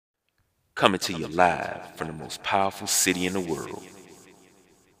coming to you live from the most powerful city in the world.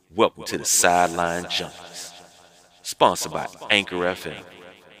 Welcome to the Sideline Junkies, sponsored by Anchor FM.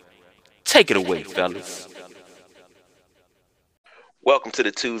 Take it away, fellas. Welcome to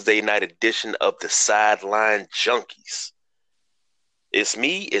the Tuesday night edition of the Sideline Junkies. It's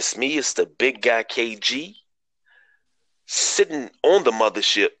it's the big guy KG, sitting on the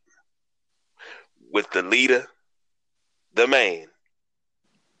mothership with the leader, the man,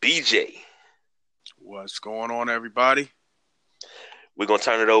 BJ. What's going on, everybody? We're going to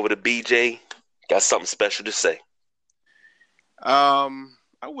turn it over to BJ. Got something special to say. I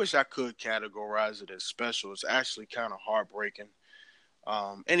wish I could categorize it as special. It's actually kind of heartbreaking.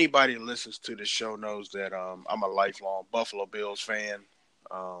 Anybody that listens to the show knows that I'm a lifelong Buffalo Bills fan.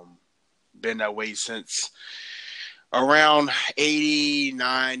 Been that way since around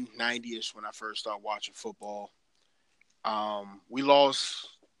 89, 90-ish when I first started watching football. We lost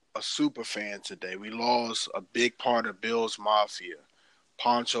a super fan today. We lost a big part of Bills Mafia.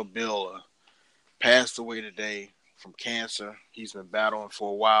 Pancho Villa passed away today from cancer. He's been battling for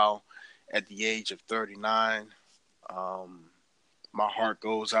a while at the age of 39. My heart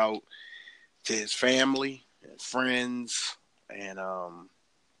goes out to his family and friends, and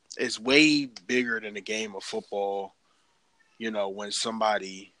it's way bigger than the game of football, when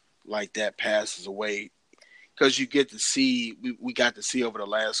somebody like that passes away, because you get to see, we got to see over the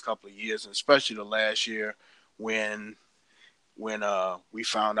last couple of years, and especially the last year when we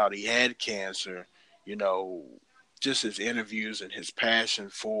found out he had cancer, just his interviews and his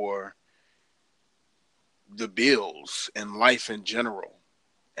passion for the Bills and life in general.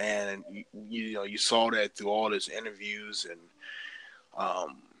 And, you saw that through all his interviews and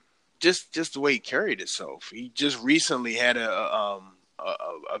just the way he carried himself. He just recently had a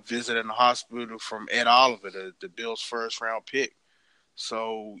visit in the hospital from Ed Oliver, the Bills' first-round pick.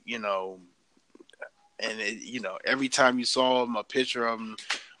 So, every time you saw him, a picture of him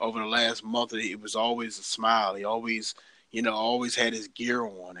over the last month, it was always a smile. He always, always had his gear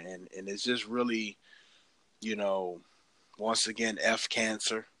on, and it's just really, once again, F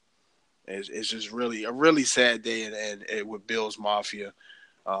cancer. It's just really a really sad day, and with Bills Mafia.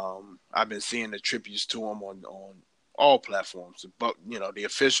 I've been seeing the tributes to him on all platforms, but the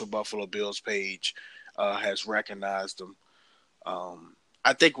official Buffalo Bills page has recognized him.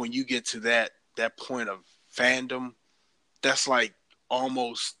 I think when you get to that point of fandom, that's like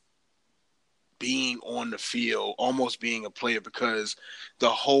almost being on the field, almost being a player, because the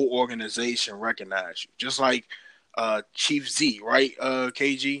whole organization recognizes you. Just like Chief Z, right,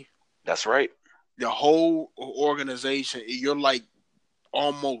 KG? That's right. The whole organization, you're like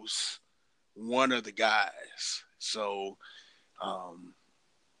almost one of the guys. So,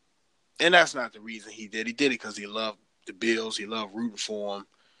 and that's not the reason he did. He did it because he loved the Bills. He loved rooting for them.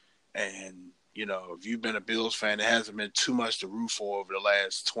 And, if you've been a Bills fan, there hasn't been too much to root for over the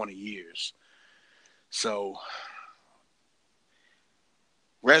last 20 years. So,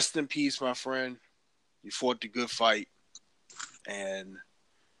 rest in peace, my friend. You fought the good fight. And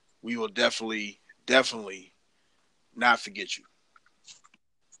we will definitely not forget you.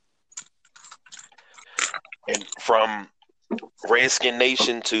 And from Redskin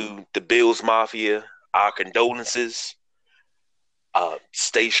Nation to the Bills Mafia, our condolences.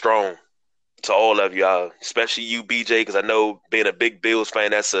 Stay strong to all of you, especially you, BJ, because I know being a big Bills fan,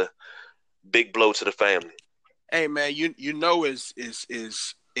 that's a big blow to the family. Hey, man, it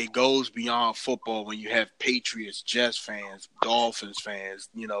goes beyond football when you have Patriots, Jets fans, Dolphins fans,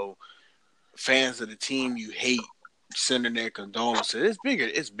 fans of the team you hate sending their condolences. It's bigger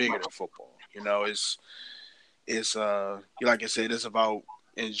than football. It's like I said, it's about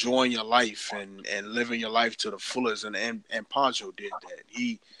enjoying your life and living your life to the fullest, and Pancho did that.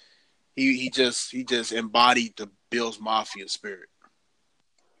 He just embodied the Bills Mafia spirit.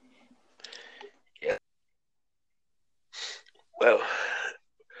 Yeah. Well,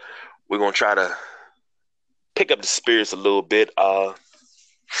 we're gonna try to pick up the spirits a little bit.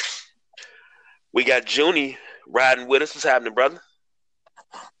 We got Junie riding with us. What's happening, brother?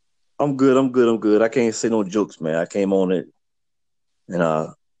 I'm good. I can't say no jokes, man. I came on it and I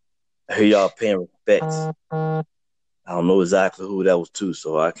hear y'all paying respects. I don't know exactly who that was to,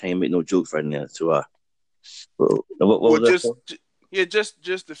 so I can't make no jokes right now. What was that?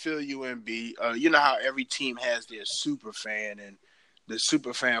 Just to fill you in, B. You know how every team has their super fan, and the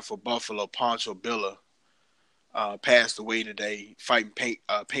super fan for Buffalo, Pancho Villa, passed away today, fighting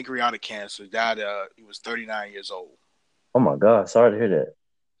pancreatic cancer. Died. He was 39 years old. Oh my God! Sorry to hear that.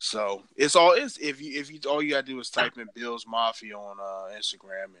 So if you all you gotta do is type in Bills Mafia on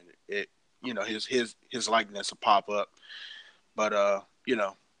Instagram, and his likeness will pop up. But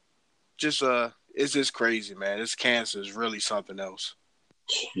it's just crazy, man. This cancer is really something else.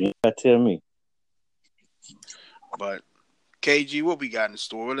 You gotta tell me. But KG, what we got in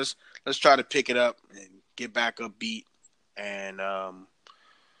store? Well, let's try to pick it up and get back upbeat. And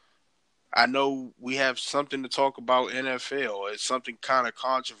I know we have something to talk about NFL. It's something kind of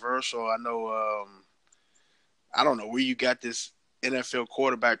controversial. I know. I don't know where you got this NFL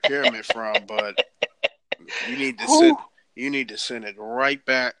quarterback pyramid from, but you need to send it right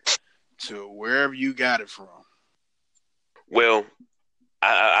back to wherever you got it from. Well,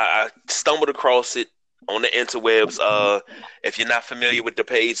 I stumbled across it on the interwebs. If you're not familiar with the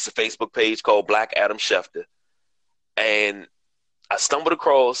page, it's a Facebook page called Black Adam Schefter. And I stumbled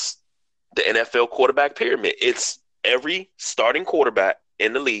across the NFL quarterback pyramid. It's every starting quarterback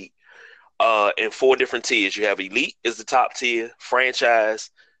in the league in 4 different tiers. You have elite is the top tier, franchise,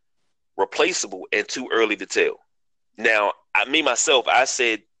 replaceable, and too early to tell. Now, I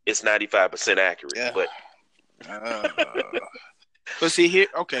said it's 95% accurate, Yeah. but But see here,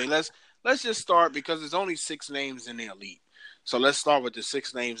 okay, let's just start because there's only 6 names in the elite. So let's start with the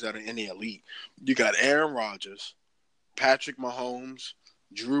 6 names that are in the elite. You got Aaron Rodgers, Patrick Mahomes,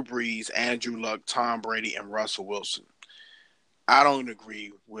 Drew Brees, Andrew Luck, Tom Brady, and Russell Wilson. I don't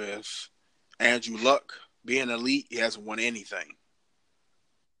agree with Andrew Luck being elite. He hasn't won anything.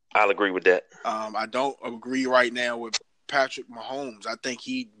 I'll agree with that. I don't agree right now with Patrick Mahomes. I think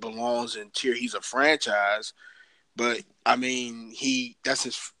he belongs in tier. He's a franchise, but I mean, that's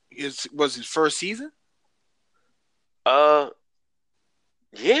his first season. Yeah,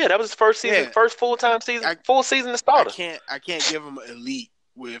 that was his first season, first full-time season, full season to starter. I can't give him elite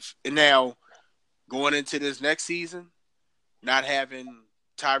with, and now going into this next season, not having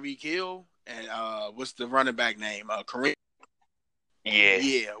Tyreek Hill and what's the running back name? Kareem.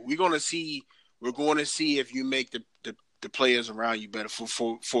 Yeah, we're going to see if you make the players around you better.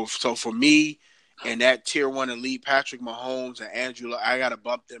 For me and that tier 1 elite, Patrick Mahomes and Andrew, I got to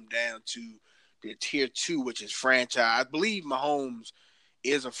bump them down to the tier 2, which is franchise. I believe Mahomes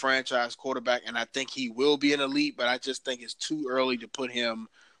is a franchise quarterback, and I think he will be an elite, but I just think it's too early to put him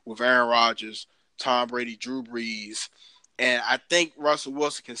with Aaron Rodgers, Tom Brady, Drew Brees, and I think Russell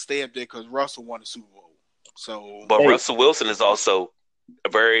Wilson can stay up there because Russell won the Super Bowl. So, but Russell Wilson is also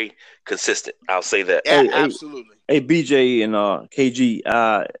very consistent. I'll say that. Absolutely. Hey, BJ and KG,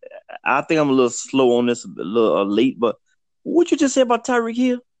 I think I'm a little slow on this, a little late, but what you just say about Tyreek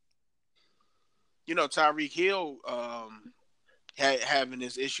Hill? You know, Tyreek Hill having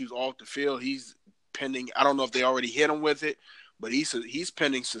his issues off the field. He's pending. I don't know if they already hit him with it, but he's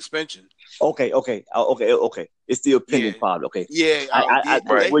pending suspension. Okay. It's still pending, probably. Okay. Yeah.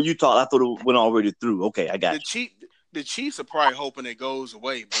 When you talk, I thought it went already through. Okay, I got you. The Chiefs are probably hoping it goes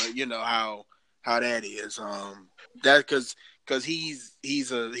away, but you know how that is. That because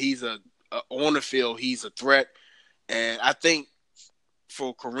he's a on the field, he's a threat, and I think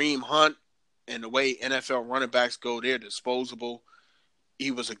for Kareem Hunt and the way NFL running backs go, they're disposable.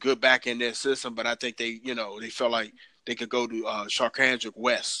 He was a good back in their system, but I think they felt like they could go to Charcandrick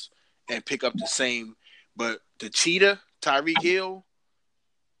West and pick up the same. But the cheetah, Tyreek Hill,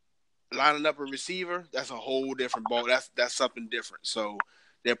 lining up a receiver, that's a whole different ball. That's something different. So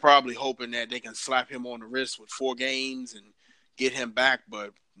they're probably hoping that they can slap him on the wrist with 4 games and get him back,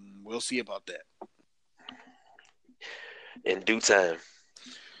 but we'll see about that. In due time.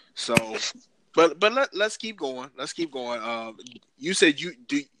 So, but let's keep going. Let's keep going. You said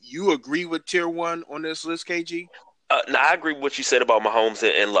you agree with tier 1 on this list, KG? No, I agree with what you said about Mahomes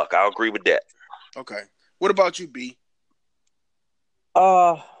and Luck. I'll agree with that. Okay. What about you, B?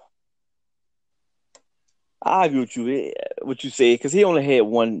 I agree with you. What you say, because he only had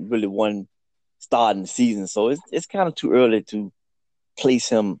one start in the season, so it's kind of too early to place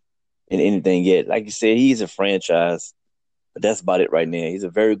him in anything yet. Like you said, he's a franchise, but that's about it right now. He's a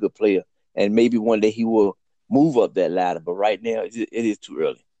very good player, and maybe one day he will move up that ladder. But right now, it is too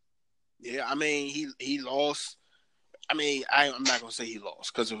early. Yeah, I mean, he lost. I mean, I'm not gonna say he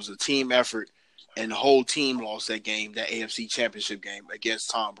lost because it was a team effort, and the whole team lost that game, that AFC Championship game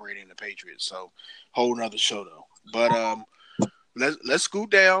against Tom Brady and the Patriots. So, whole nother show though. But let's scoot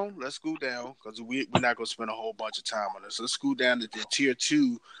down. Let's scoot down because we're not gonna spend a whole bunch of time on this. Let's scoot down to the tier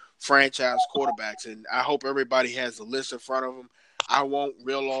 2 franchise quarterbacks, and I hope everybody has the list in front of them. I won't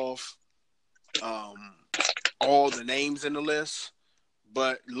reel off all the names in the list,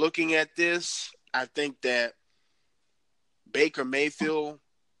 but looking at this, I think that Baker Mayfield,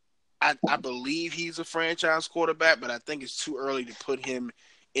 I believe he's a franchise quarterback, but I think it's too early to put him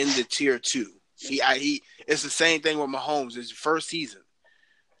in the tier 2. It's the same thing with Mahomes. It's his first season.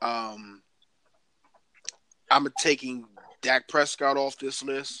 I'm taking Dak Prescott off this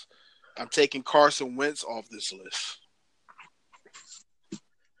list. I'm taking Carson Wentz off this list.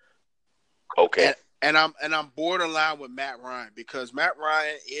 Okay. And I'm borderline with Matt Ryan because Matt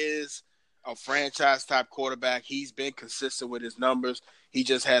Ryan is a franchise type quarterback. He's been consistent with his numbers. He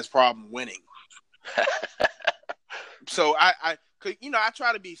just has problem winning. So I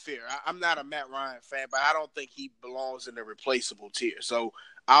try to be fair. I'm not a Matt Ryan fan, but I don't think he belongs in the replaceable tier. So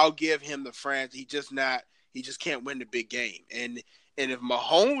I'll give him the franchise. He just can't win the big game. And if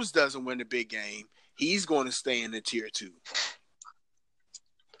Mahomes doesn't win the big game, he's going to stay in the tier 2.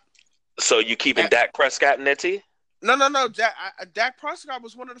 So you keeping Dak Prescott in that tier? No. Dak Prescott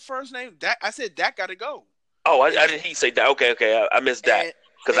was one of the first names. I said Dak got to go. Oh, I didn't. He say Dak. Okay. I missed Dak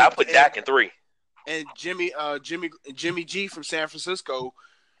because I put Dak in 3. And Jimmy G from San Francisco.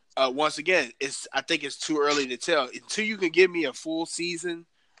 Once again, I think it's too early to tell until you can give me a full season.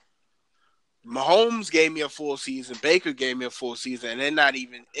 Mahomes gave me a full season. Baker gave me a full season, and they're not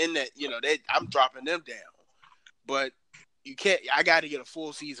even in that. I'm dropping them down. But you can't. I got to get a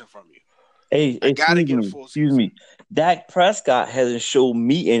full season from you. Hey, I got to get a full season. Excuse me. Dak Prescott hasn't showed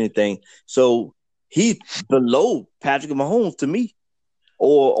me anything, so he's below Patrick Mahomes to me,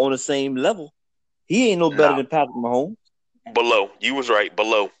 or on the same level. He ain't no better than Patrick Mahomes. Below. You was right.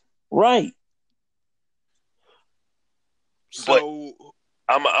 Below. Right. So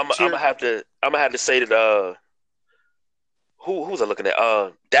I'm gonna have to say that who's I looking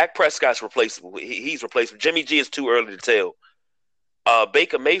at? Dak Prescott's replaceable. He's replaceable. Jimmy G is too early to tell.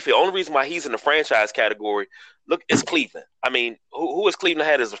 Baker Mayfield. Only reason why he's in the franchise category, look, it's Cleveland. I mean, who has Cleveland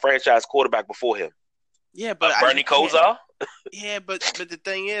had as a franchise quarterback before him? Yeah, but Bernie Kosar. Yeah, but the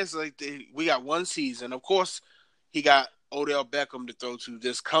thing is, we got one season. Of course, he got Odell Beckham to throw to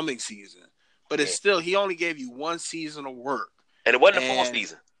this coming season, but it's still he only gave you one season of work, and it wasn't a full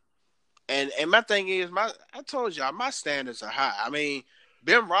season. And my thing is, I told y'all my standards are high. I mean,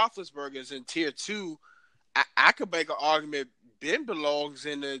 Ben Roethlisberger is in tier 2. I could make an argument Ben belongs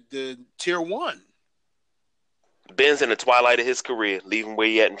in the tier 1. Ben's in the twilight of his career, leaving where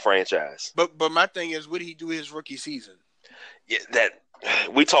he at in franchise. But my thing is, what did he do his rookie season? Yeah, that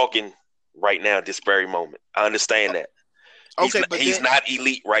we talking right now, this very moment. I understand that. Okay, but he's not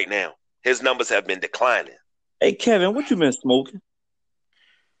elite right now. His numbers have been declining. Hey Kevin, what you been smoking?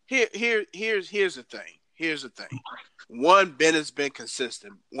 Here's the thing. Here's the thing. One, Ben has been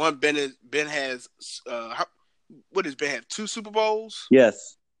consistent. One, Ben has what does Ben have? 2 Super Bowls?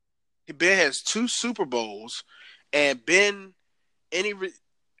 Yes. Ben has 2 Super Bowls, and Ben,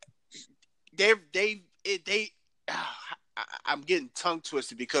 I'm getting tongue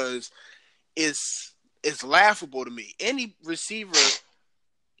twisted because it's laughable to me. Any receiver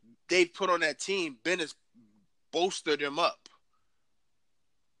they put on that team, Ben has bolstered them up.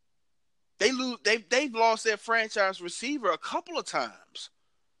 They've lost their franchise receiver a couple of times,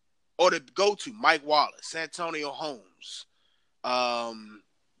 or to go to Mike Wallace, Antonio Holmes,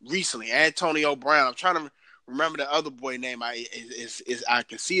 recently Antonio Brown. I'm trying to remember the other boy name. I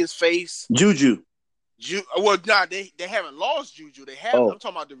can see his face. Juju. Well, no, they haven't lost Juju. They have. I'm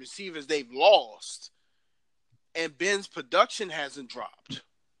talking about the receivers they've lost, and Ben's production hasn't dropped.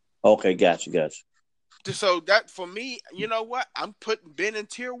 Okay, got you. So that for me, you know what? I'm putting Ben in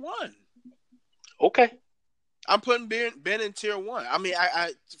tier 1. Okay. I'm putting Ben in tier 1. I mean,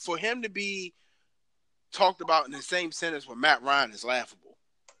 I for him to be talked about in the same sentence with Matt Ryan is laughable.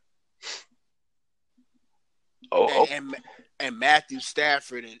 And Matthew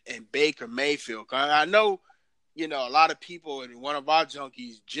Stafford and Baker Mayfield. I know, a lot of people and one of our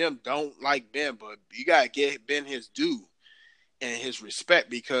junkies, Jim, don't like Ben, but you gotta give Ben his due and his respect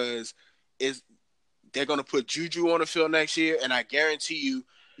because they're gonna put Juju on the field next year, and I guarantee you.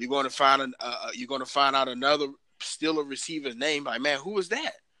 You're going to find out another Steeler receiver's name. Like, man, who is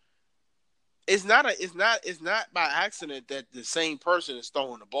that? It's not by accident that the same person is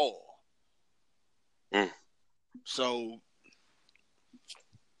throwing the ball. So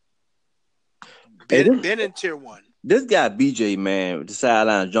Ben in tier 1. This guy BJ, man, with the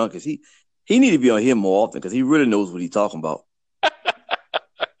sideline junkies, he need to be on here more often because he really knows what he's talking about.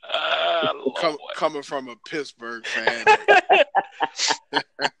 Coming from a Pittsburgh fan.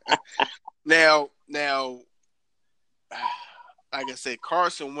 Now, like I said,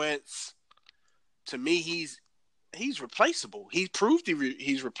 Carson Wentz, to me, he's replaceable. He's proved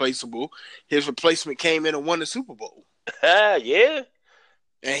he's replaceable. His replacement came in and won the Super Bowl. Yeah.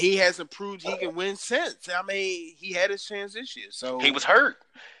 And he hasn't proved he can win since. I mean, he had his chance this year. So he was hurt.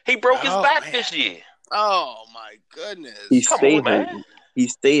 He broke his back this year. Oh, my goodness. He stayed hurt,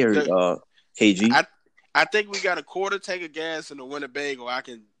 KG. I think we got a quarter tank of gas in the Winnebago. I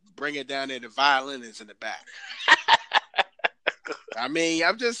can bring it down there. The violin is in the back. I mean,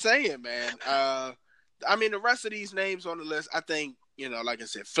 I'm just saying, man. I mean, the rest of these names on the list, I think, like I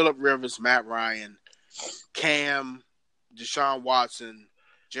said, Phillip Rivers, Matt Ryan, Cam, Deshaun Watson,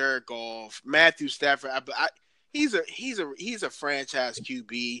 Jared Goff, Matthew Stafford. He's a franchise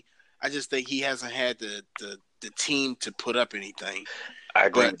QB. I just think he hasn't had the team to put up anything. I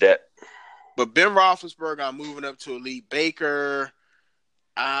agree with that. But Ben Roethlisberger, I'm moving up to elite. Baker,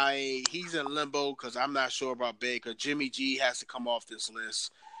 he's in limbo because I'm not sure about Baker. Jimmy G has to come off this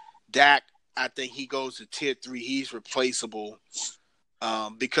list. Dak, I think he goes to tier 3. He's replaceable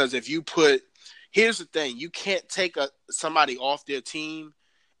because if you put – here's the thing. You can't take somebody off their team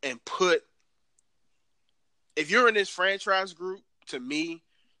and put – if you're in this franchise group, to me,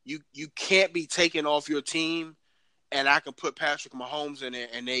 you can't be taken off your team and I can put Patrick Mahomes in there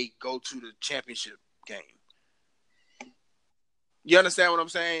and they go to the championship game. You understand what I'm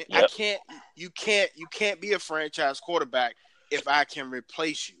saying? Yep. You can't be a franchise quarterback if I can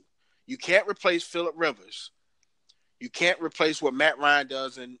replace you. You can't replace Phillip Rivers. You can't replace what Matt Ryan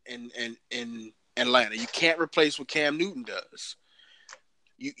does in Atlanta. You can't replace what Cam Newton does.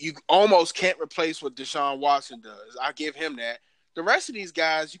 You almost can't replace what Deshaun Watson does. I give him that. The rest of these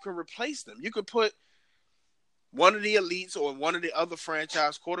guys, you can replace them. You could put one of the elites or one of the other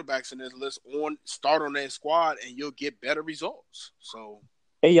franchise quarterbacks in this list start on that squad, and you'll get better results. So,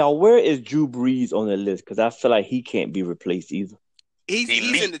 hey y'all, where is Drew Brees on the list? Because I feel like he can't be replaced either. He's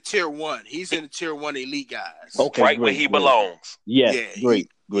in the tier 1. He's in the tier 1 elite guys. Okay, right where he belongs. Yes, yeah, great.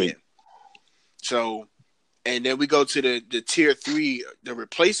 Yeah. So, and then we go to the tier 3, the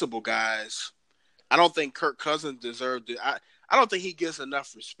replaceable guys. I don't think Kirk Cousins deserved it. I don't think he gets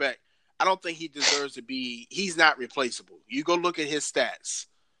enough respect. I don't think he deserves to be – he's not replaceable. You go look at his stats.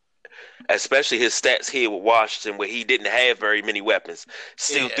 Especially his stats here with Washington where he didn't have very many weapons.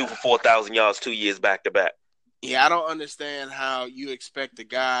 Still threw for 4,000 yards 2 years back-to-back. Yeah, I don't understand how you expect a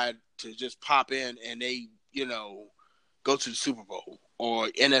guy to just pop in and they, go to the Super Bowl or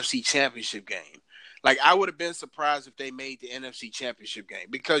NFC Championship game. Like, I would have been surprised if they made the NFC Championship game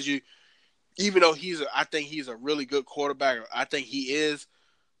because even though I think he's a really good quarterback, I think he is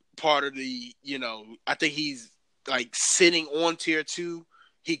part of the, I think he's like sitting on tier 2.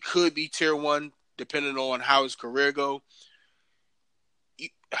 He could be tier 1 depending on how his career go.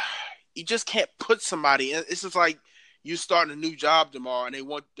 You just can't put somebody in. It's just like you starting a new job tomorrow and they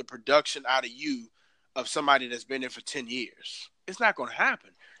want the production out of you of somebody that's been there for 10 years. It's not going to happen.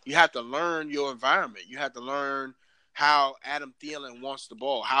 You have to learn your environment. You have to learn how Adam Thielen wants the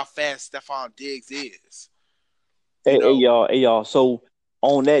ball, how fast Stephon Diggs is. Hey, y'all. So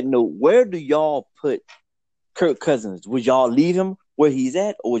on that note, where do y'all put Kirk Cousins? Would y'all leave him where he's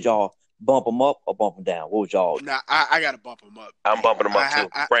at, or would y'all bump him up or bump him down? What would y'all do? Nah, I got to bump him up. I'm bumping him up too.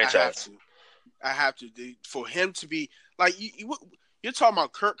 Franchise. I have to. For him to be like you're talking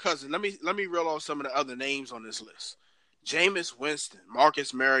about Kirk Cousins. Let me reel off some of the other names on this list. Jameis Winston,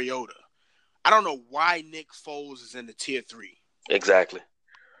 Marcus Mariota. I don't know why Nick Foles is in the tier 3. Exactly.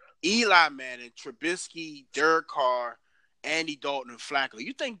 Eli Manning, Trubisky, Derek Carr, Andy Dalton, and Flacco.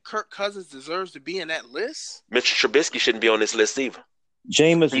 You think Kirk Cousins deserves to be in that list? Mr. Trubisky shouldn't be on this list either.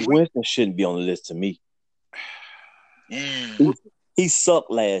 Jameis Winston shouldn't be on the list to me. He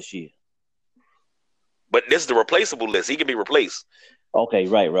sucked last year. But this is the replaceable list. He can be replaced. Okay,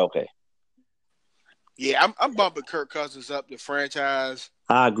 right, okay. Yeah, I'm bumping Kirk Cousins up the franchise.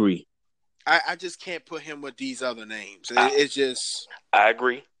 I agree. I just can't put him with these other names. It's just... I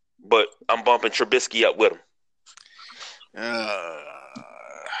agree, but I'm bumping Trubisky up with him. I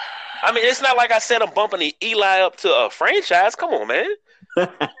mean, it's not like I said I'm bumping Eli up to a franchise. Come on, man.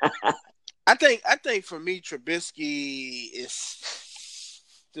 I think for me, Trubisky is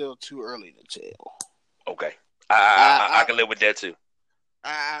still too early to tell. Okay. I can live with that too.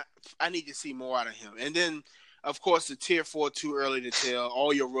 I need to see more out of him. And then, of course, the tier 4, too early to tell.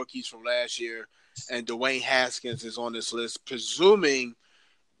 All your rookies from last year. And Dwayne Haskins is on this list. Presuming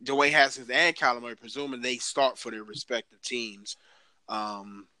Dwayne Haskins and Kyler Murray, presuming they start for their respective teams. I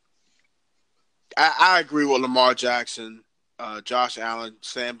agree with Lamar Jackson, Josh Allen,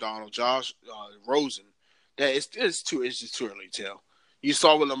 Sam Darnold, Josh Rosen. That it's just too early to tell. You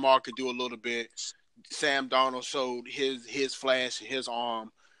saw what Lamar could do a little bit. Sam Darnold showed his flash, his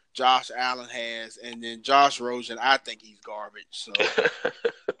arm. Josh Allen has, and then Josh Rosen, I think he's garbage. So,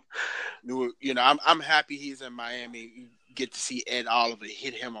 I'm happy he's in Miami. You get to see Ed Oliver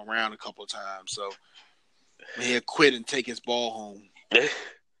hit him around a couple of times. So he'll quit and take his ball home.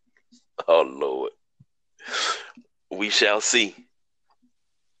 Oh, Lord. We shall see.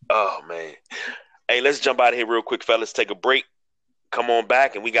 Oh, man. Hey, let's jump out of here real quick, fellas. Take a break. Come on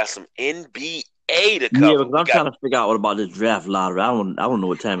back, and we got some NBA A to Yeah, cover. because I'm trying to figure out what about this draft lottery. I don't know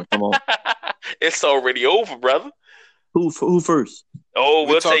what time it come on. It's already over, brother. Who first? Oh,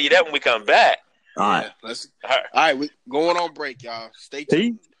 we'll tell you that when we come back. All right. Let's. All right. All right, we going on break, y'all. Stay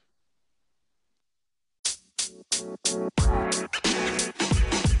tuned.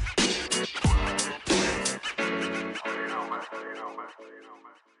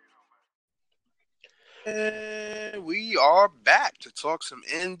 And we are back to talk some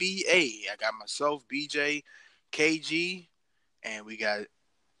NBA. I got myself, BJ, KG, and we got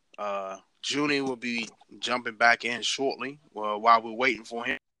Junie will be jumping back in shortly. Well, while we're waiting for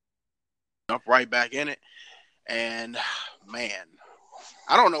him, jump right back in it. And man,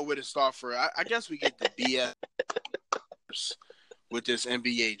 I don't know where to start for. I guess we get the BS with this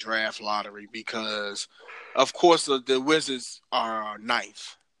NBA draft lottery because, of course, the Wizards are our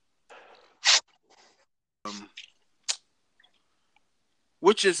ninth.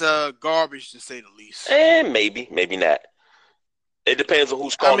 Which is garbage to say the least. And maybe not. It depends on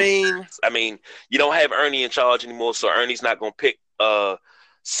who's calling. I mean, you don't have Ernie in charge anymore, so Ernie's not going to pick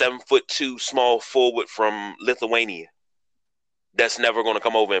 7'2" small forward from Lithuania. That's never going to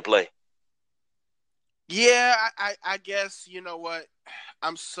come over and play. Yeah, I guess you know what.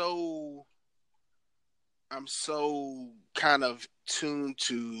 I'm so kind of tuned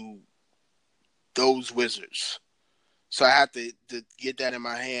to those Wizards. So I have to get that in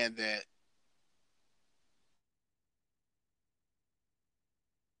my hand that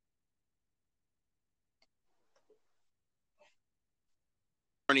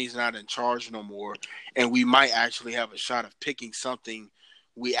Ernie's not in charge no more, and we might actually have a shot of picking something.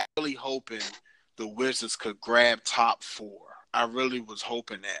 We actually hoping the Wizards could grab top 4. I really was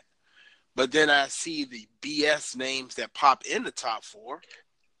hoping that. But then I see the BS names that pop in the top 4.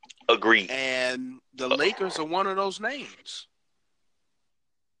 Agreed. And the Lakers are one of those names.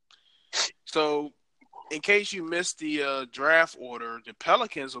 So, in case you missed the draft order, the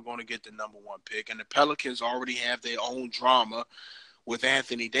Pelicans are going to get the number 1 pick, and the Pelicans already have their own drama with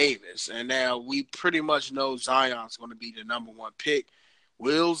Anthony Davis. And now we pretty much know Zion's going to be the number 1 pick.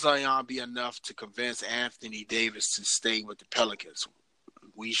 Will Zion be enough to convince Anthony Davis to stay with the Pelicans?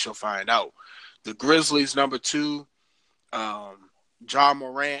 We shall find out. The Grizzlies, number 2, Ja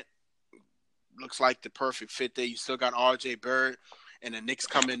Morant looks like the perfect fit there. You still got R.J. Barrett. And the Knicks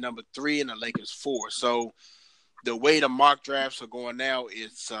come in number 3 and the Lakers 4. So the way the mock drafts are going now,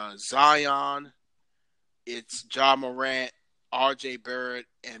 it's Zion, it's Ja Morant, R.J. Barrett,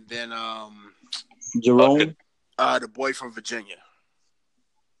 and then Jerome, the boy from Virginia.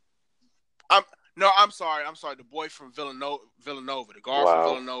 I'm sorry. The boy from Villanova, the guard from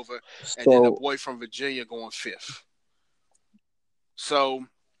Villanova, and then the boy from Virginia going 5th. So,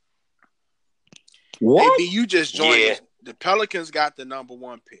 what? AB, you just joined us. The Pelicans got the number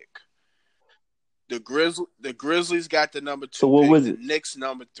 1 pick. The Grizzlies got the number 2 so what pick. was the it? Knicks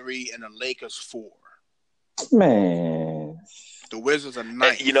number 3 and the Lakers 4. Man. The Wizards are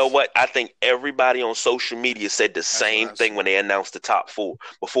 9th. You know what? I think everybody on social media said the same thing when they announced the top 4.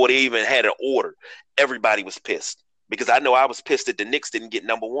 Before they even had an order, everybody was pissed. Because I know I was pissed that the Knicks didn't get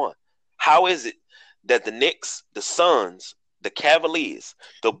number 1. How is it that the Knicks, the Suns, the Cavaliers,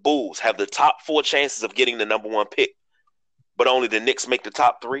 the Bulls have the top 4 chances of getting the number 1 pick, but only the Knicks make the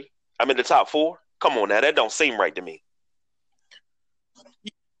top 3? I mean, the top 4? Come on now. That don't seem right to me.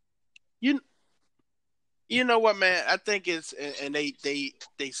 You know what, man? I think it's, and they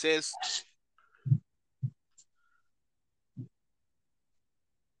says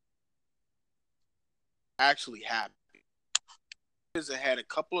actually happened. Because it had a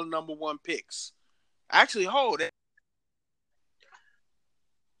couple of number 1 picks. Actually, hold it.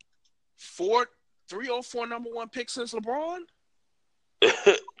 3 or 4 number 1 picks since LeBron?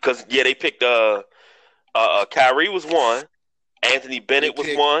 Because, they picked Kyrie was 1. Anthony Bennett was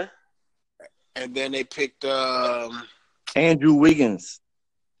 1. And then they picked Andrew Wiggins.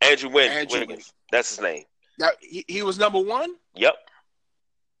 Andrew Wiggins. That's his name. Now, he was number 1? Yep.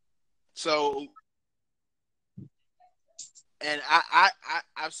 So, and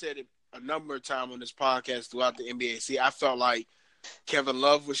I've said it a number of times on this podcast throughout the NBA. See, I felt like Kevin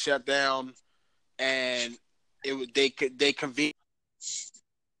Love was shut down, and they convened.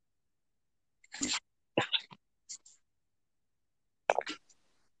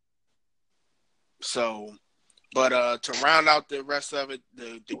 So, but to round out the rest of it,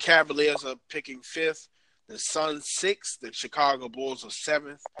 the Cavaliers are picking 5th, the Suns 6th, the Chicago Bulls are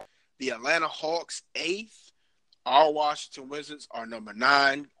 7th, the Atlanta Hawks 8th, our Washington Wizards are number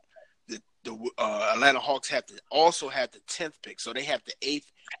 9. The Atlanta Hawks also have the 10th pick, so they have the 8th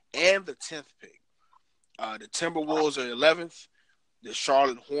and the 10th pick. The Timberwolves are 11th. the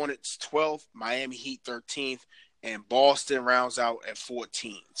Charlotte Hornets 12th, Miami Heat 13th, and Boston rounds out at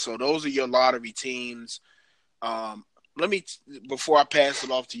 14th. So those are your lottery teams. Before I pass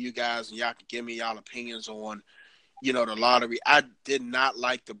it off to you guys, and y'all can give me y'all opinions on, the lottery. I did not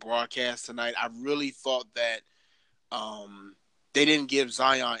like the broadcast tonight. I really thought that they didn't give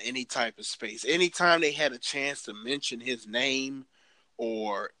Zion any type of space. Anytime they had a chance to mention his name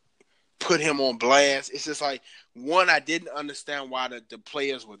or put him on blast, it's just like, one, I didn't understand why the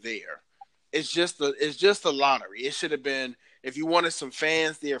players were there. It's just a lottery. It should have been, if you wanted some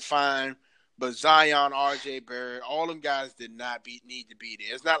fans there, fine. But Zion, R.J. Barrett, all them guys did not need to be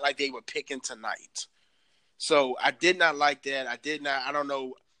there. It's not like they were picking tonight. So I did not like that. I don't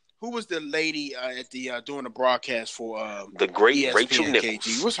know. Who was the lady at the doing the broadcast for the great ESPN, Rachel Nichols?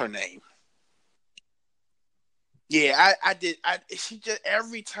 KG? What's her name? Yeah, I did. She just,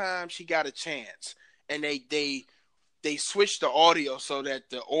 every time she got a chance, and they switched the audio so that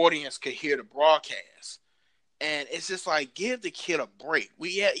the audience could hear the broadcast, and it's just like, give the kid a break.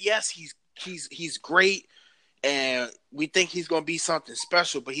 Yes, he's great, and we think he's going to be something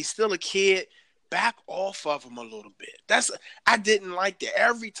special, but he's still a kid. Back off of him a little bit. I didn't like that.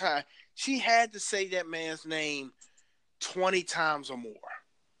 Every time she had to say that man's name 20 times or more.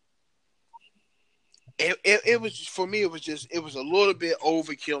 It was, for me, it was a little bit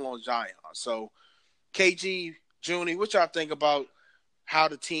overkill on Zion. So KG, Junie, what y'all think about how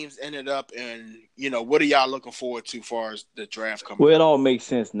the teams ended up, and what are y'all looking forward to as far as the draft coming? Well, it all makes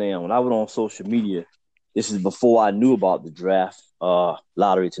sense now. When I was on social media, this is before I knew about the draft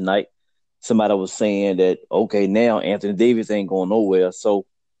lottery tonight. Somebody was saying that, okay, now Anthony Davis ain't going nowhere. So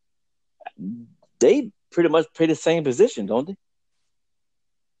they pretty much play the same position, don't they?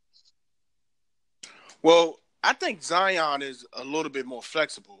 Well, I think Zion is a little bit more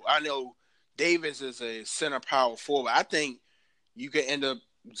flexible. I know Davis is a center power forward. I think you could end up,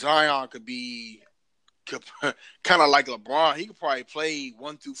 Zion could be kind of like LeBron. He could probably play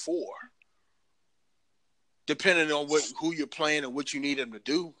 1 through 4, depending on who you're playing and what you need him to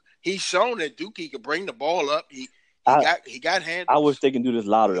do. He's shown that Dookie could bring the ball up. He got handles. I wish they can do this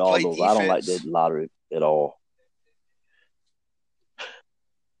lottery all over. Defense. I don't like that lottery at all.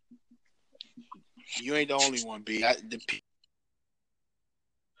 You ain't the only one, B. I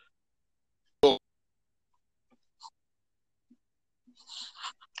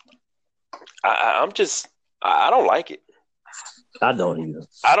don't like it. I don't either.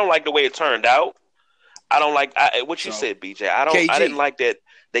 I don't like the way it turned out. I don't like what you said, BJ. I didn't like that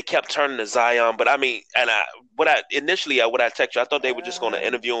they kept turning to Zion, but I mean, and when I text you, I thought they were just going to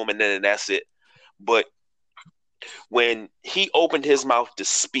interview him and then that's it. But when he opened his mouth to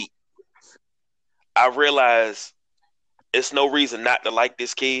speak, I realized it's no reason not to like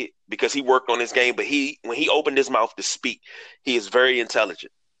this kid because he worked on his game. But when he opened his mouth to speak, he is very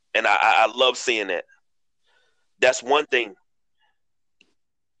intelligent, and I love seeing that. That's one thing.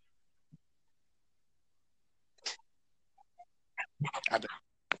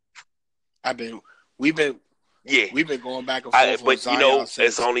 We've been going back and forth. But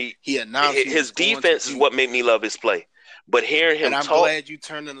it's only he announced his defense is what made me love his play. But hearing him talk, glad you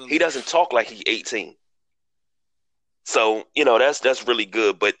turned in he doesn't talk like he's 18. So that's really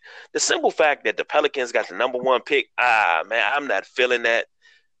good. But the simple fact that the Pelicans got the number 1 pick, man, I'm not feeling that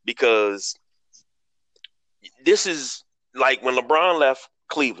because this is like when LeBron left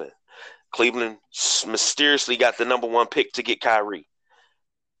Cleveland. Cleveland mysteriously got the number 1 pick to get Kyrie.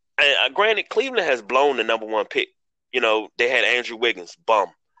 And granted, Cleveland has blown the number 1 pick. They had Andrew Wiggins, bum.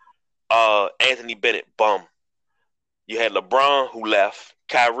 Anthony Bennett, bum. You had LeBron who left,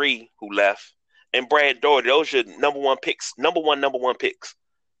 Kyrie who left, and Brad Daugherty. Those are number 1 picks, number one picks.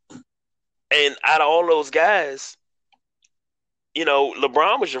 And out of all those guys,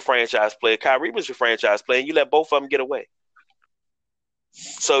 LeBron was your franchise player, Kyrie was your franchise player, and you let both of them get away.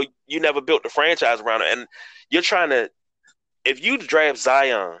 So you never built the franchise around it. And you're trying to, if you draft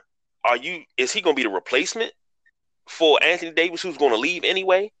Zion, is he going to be the replacement for Anthony Davis, who's going to leave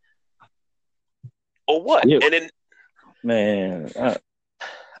anyway, or what? Yeah. And then, man,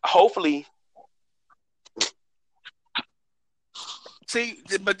 hopefully. See,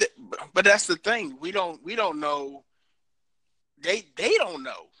 but that's the thing. We don't know. They don't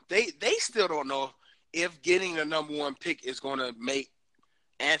know. They still don't know if getting the number 1 pick is going to make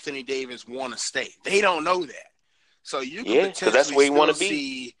Anthony Davis want to stay. They don't know that. So you can potentially that's where you want to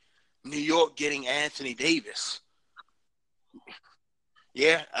see New York getting Anthony Davis.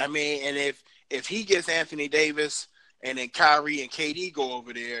 Yeah, I mean, and if he gets Anthony Davis and then Kyrie and KD go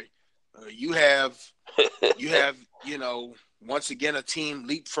over there, you have once again a team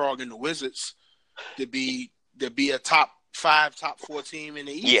leapfrogging the Wizards to be a top top 4 team in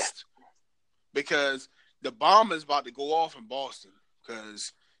the Yeah. East. Because the bomb is about to go off in Boston.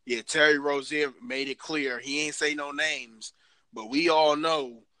 Because, Terry Rozier made it clear. He ain't say no names, but we all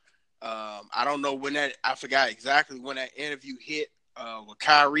know. I don't know I forgot exactly when that interview hit with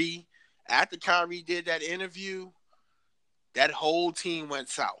Kyrie. After Kyrie did that interview, that whole team went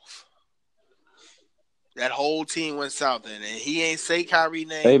south. And he ain't say Kyrie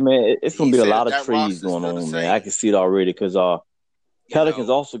name. Hey, man, it's going to be a lot of trades going on, man. I can see it already because Pelicans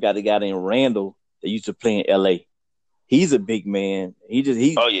also got the guy named Randall that used to play in L.A. He's a big man.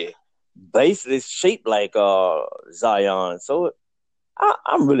 Oh, yeah. Basically shaped like Zion. So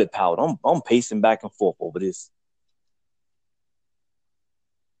I'm really proud. I'm pacing back and forth over this.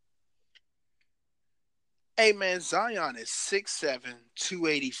 Hey, man, Zion is 6'7",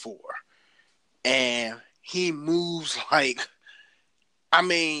 284. And he moves like,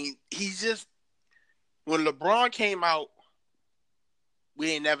 he's just, when LeBron came out,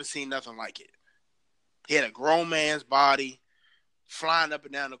 we ain't never seen nothing like it. He had a grown man's body, flying up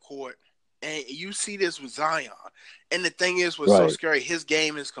and down the court. And you see this with Zion. And the thing is, what's so scary, his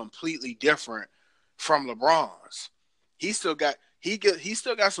game is completely different from LeBron's. He still got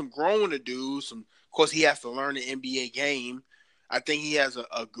some growing to do. Of course, he has to learn the NBA game. I think he has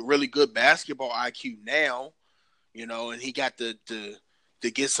a really good basketball IQ now, and he got to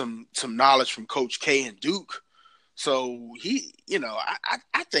get some knowledge from Coach K and Duke. So he,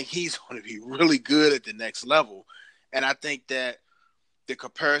 I think he's going to be really good at the next level. And I think that the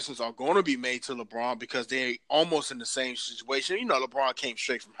comparisons are going to be made to LeBron because they're almost in the same situation. LeBron came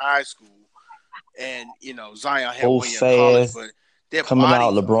straight from high school, and Zion had 1 year in college, but their coming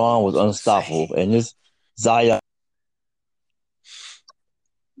out, LeBron was unstoppable, and this Zion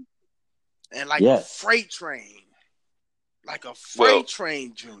and a freight train,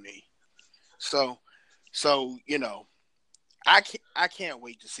 Junie. So I can't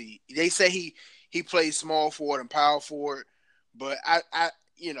wait to see. They say he plays small forward and power forward, but I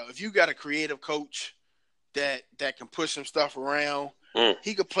if you got a creative coach that can push some stuff around,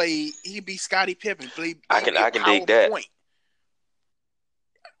 he could play. He could be Scottie Pippen. I can dig that. Point.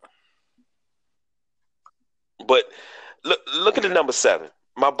 But look at the number 7.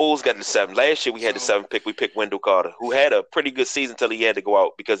 My Bulls got the 7. Last year we had the 7th pick. We picked Wendell Carter, who had a pretty good season until he had to go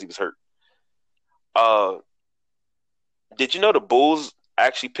out because he was hurt. Did you know the Bulls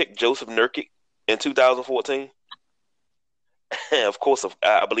actually picked Joseph Nurkic in 2014? Of course,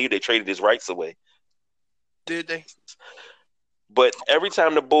 I believe they traded his rights away. Did they? But every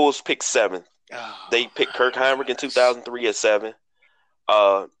time the Bulls picked 7, they picked Kirk Hinrich in 2003 at 7.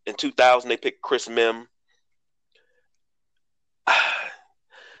 In 2000, they picked Chris Mim.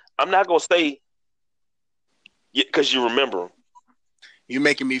 I'm not going to say because you remember him. You're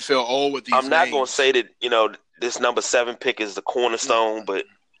making me feel old with these I'm not going to say that, this number 7 pick is the cornerstone, but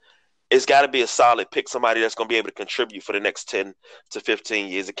it's got to be a solid pick, somebody that's going to be able to contribute for the next 10 to 15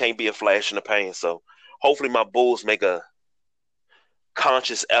 years. It can't be a flash in the pan. So hopefully my Bulls make a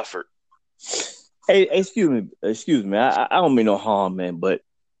conscious effort. Hey, excuse me. I don't mean no harm, man, but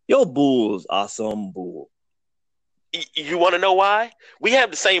your Bulls are some bull. You want to know why? We have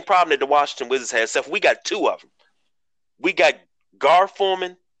the same problem that the Washington Wizards had, except we got 2 of them. We got Gar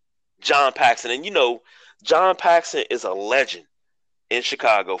Forman, John Paxson. And, John Paxson is a legend in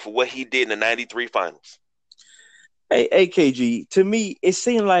Chicago for what he did in the 93 finals. Hey, AKG, to me, it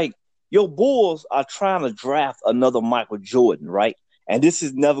seemed like your Bulls are trying to draft another Michael Jordan, right? And this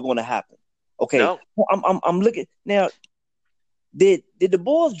is never going to happen. Okay, no. I'm looking now. Did the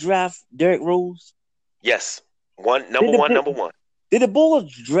Bulls draft Derrick Rose? Yes, number one. Did the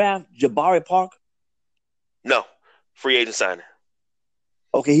Bulls draft Jabari Parker? No, free agent signing.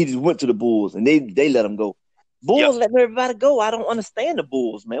 Okay, he just went to the Bulls and they let him go. Bulls letting everybody go. I don't understand the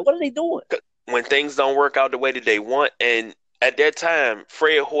Bulls, man. What are they doing? When things don't work out the way that they want, and at that time,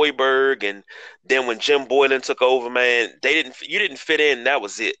 Fred Hoiberg, and then when Jim Boylan took over, man, you didn't fit in. That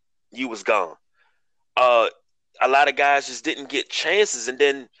was it. You was gone. A lot of guys just didn't get chances, and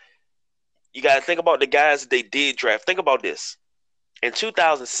then you got to think about the guys that they did draft. Think about this. In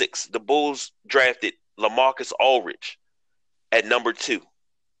 2006, the Bulls drafted LaMarcus Aldridge at number 2.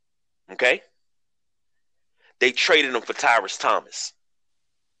 Okay? They traded him for Tyrese Thomas.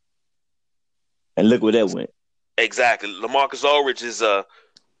 And look where that went. Exactly. LaMarcus Aldridge is a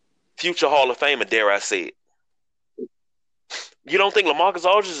future Hall of Famer, dare I say it. You don't think LaMarcus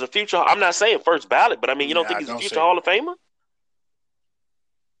Aldridge is a future? I'm not saying first ballot, but you don't think he's a future Hall of Famer?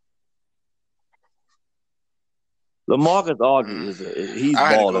 LaMarcus Aldridge he's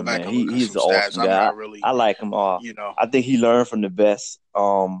balling, man. He's an awesome guy. I like him. I think he learned from the best.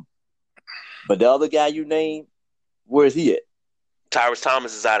 But the other guy you named, Where's he at? Tyrus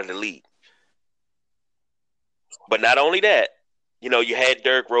Thomas is out of the league. But not only that, you had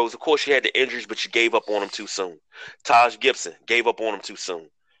Derrick Rose. Of course, you had the injuries, but you gave up on him too soon. Taj Gibson gave up on him too soon.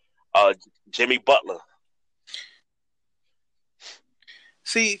 Jimmy Butler.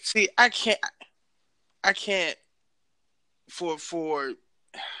 See, I can't.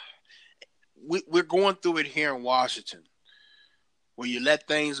 We're going through it here in Washington, where you let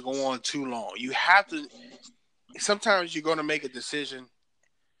things go on too long. You have to. Sometimes you're going to make a decision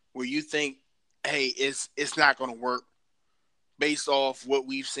where you think, hey, it's not going to work based off what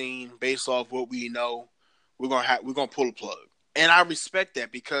we've seen, based off what we know. We're gonna pull a plug, and I respect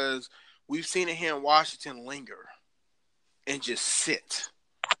that because we've seen it here in Washington linger and just sit,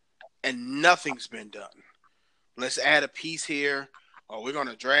 and nothing's been done. Let's add a piece here, or we're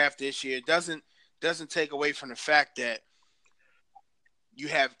gonna draft this year. It doesn't take away from the fact that you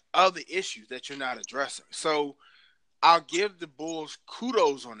have other issues that you're not addressing. So I'll give the Bulls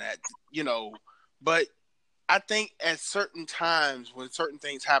kudos on that, but I think at certain times when certain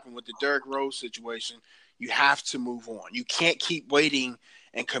things happen with the Derrick Rose situation, you have to move on. You can't keep waiting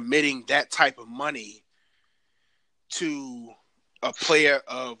and committing that type of money to a player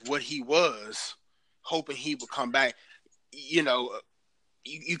of what he was, hoping he would come back. You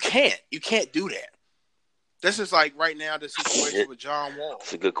can't do that. This is like right now the situation with John Wall.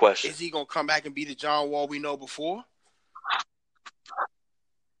 That's a good question. Is he going to come back and be the John Wall we know before?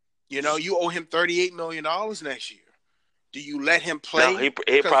 You owe him $38 million next year. Do you let him play? No,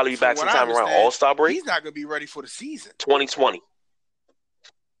 he'll probably be back sometime around All-Star break. He's not going to be ready for the season. 2020.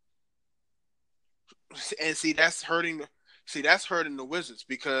 And that's hurting the Wizards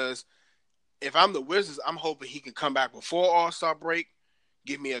because if I'm the Wizards, I'm hoping he can come back before All-Star break,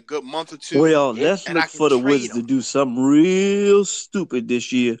 give me a good month or two. Well, let's look for the Wizards to do something real stupid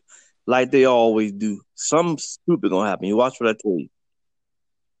this year, like they always do. Something stupid going to happen. You watch what I tell you.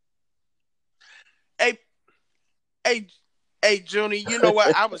 Hey, Junie, you know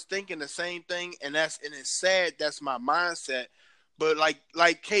what? I was thinking the same thing, and it's sad. That's my mindset. But like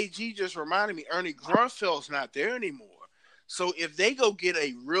KG just reminded me, Ernie Grunfeld's not there anymore. So if they go get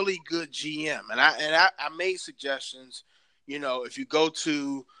a really good GM, and I made suggestions, if you go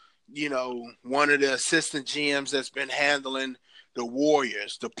to, one of the assistant GMs that's been handling the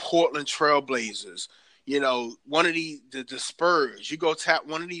Warriors, the Portland Trailblazers, one of the Spurs, you go tap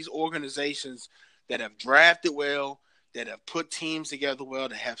one of these organizations that have drafted well, that have put teams together well,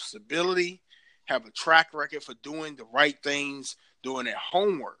 that have stability, have a track record for doing the right things, doing their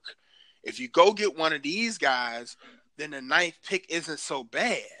homework. If you go get one of these guys, then the 9th pick isn't so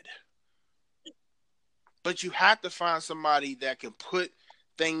bad. But you have to find somebody that can put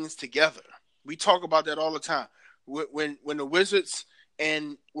things together. We talk about that all the time. When the Wizards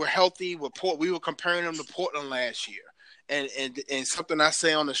and were healthy, we were comparing them to Portland last year. And something I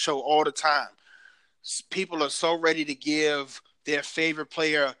say on the show all the time, people are so ready to give their favorite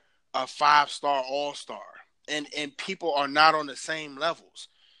player a 5-star all-star. And people are not on the same levels.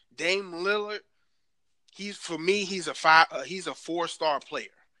 Dame Lillard, he's a 4-star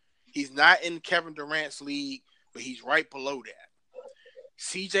player. He's not in Kevin Durant's league, but he's right below that.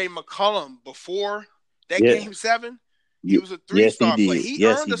 CJ McCollum, before that Game 7, he was a 3-star player. He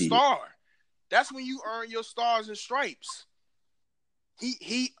earned a star. That's when you earn your stars and stripes.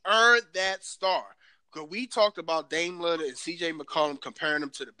 He earned that star. Because we talked about Dame Lillard and CJ McCollum, comparing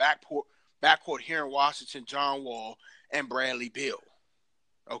them to the backcourt here in Washington, John Wall and Bradley Beal.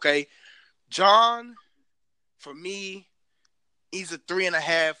 Okay? John, for me, he's a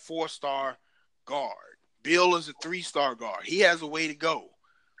 3.5, 4-star guard. Bill is a 3-star guard. He has a way to go.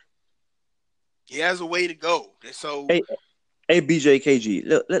 So, hey, BJKG,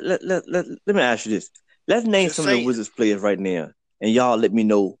 let me ask you this. Let's name some of the Wizards players right now, and y'all let me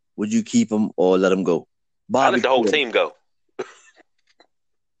know, would you keep them or let them go? I let the whole team go.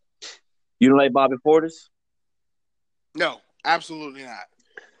 You don't like Bobby Portis? No, absolutely not.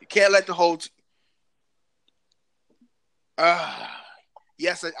 You can't let the whole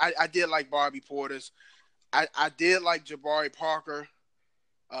yes, I did like Bobby Portis. I did like Jabari Parker.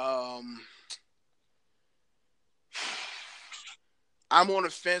 I'm on the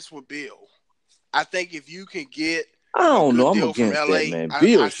fence with Bill. I think if you can get I don't know. I'm against LA, that, man.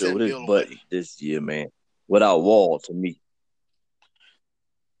 Bill showed his butt this year, man. Without Wall, to me.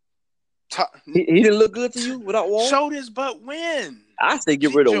 He didn't look good to you without Wall? Showed his butt when? I say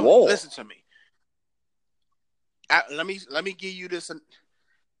get rid of Wall. Listen to me. Let me give you this.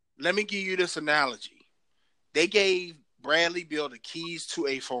 Let me give you this analogy. They gave Bradley Beal the keys to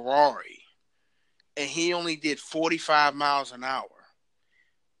a Ferrari, and he only did 45 miles an hour.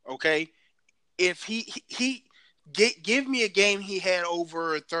 Okay, if he Give me a game he had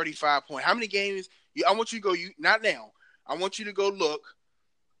over 35 points. How many games? I want you to go. Not now. I want you to go look.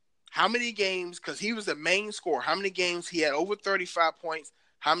 How many games? Because he was the main scorer. How many games he had over 35 points?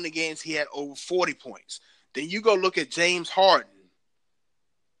 How many games he had over 40 points? Then you go look at James Harden.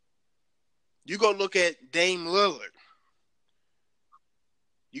 You go look at Dame Lillard.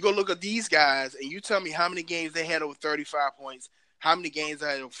 You go look at these guys, and you tell me how many games they had over 35 points, how many games they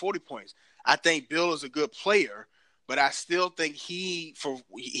had over 40 points. I think Bill is a good player, but I still think he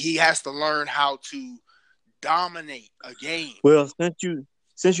has to learn how to dominate a game. Well,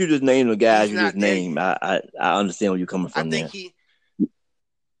 since you just named the guys He's you just named, I understand where you're coming from. I think there.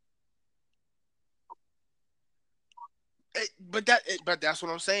 But that's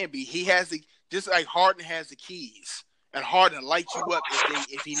what I'm saying. B. He has just like Harden has the keys, and Harden lights you up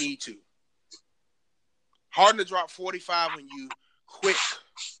if he need to. Harden to drop 45 on you quick.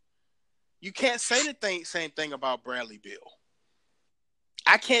 You can't say the same thing about Bradley Beal.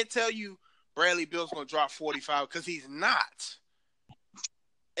 I can't tell you Bradley Beal's going to drop 45 because he's not.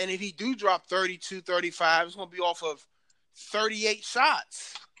 And if he do drop 32, 35, it's going to be off of 38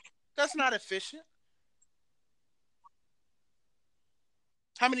 shots. That's not efficient.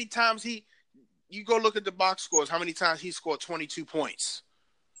 How many times you go look at the box scores, how many times he scored 22 points?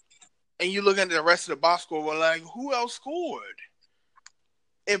 And you look at the rest of the box score, well, like, who else scored?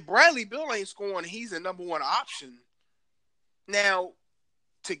 If Bradley Beal ain't scoring, he's the number one option. Now,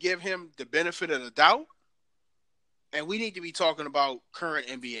 to give him the benefit of the doubt, and we need to be talking about current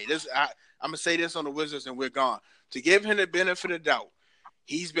NBA. I'm going to say this on the Wizards and we're gone. To give him the benefit of the doubt,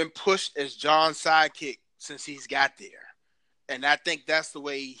 he's been pushed as John's sidekick since he's got there. And I think that's the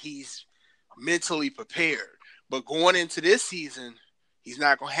way he's mentally prepared. But going into this season, he's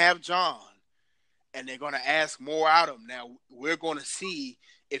not going to have John. And they're going to ask more out of him. Now, we're going to see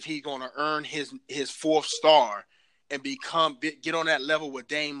if he's going to earn his fourth star and get on that level where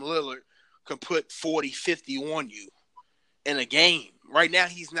Dame Lillard can put 40, 50 on you in a game. Right now,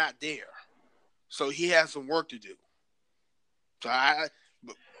 he's not there. So he has some work to do.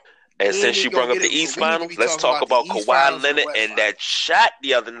 And since you brought up the East Finals, let's talk about Kawhi Leonard and that shot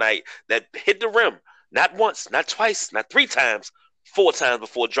the other night that hit the rim. Not once, not twice, not 3 times, 4 times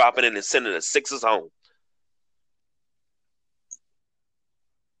before dropping it and sending the Sixers home.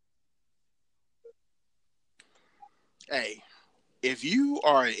 Hey, if you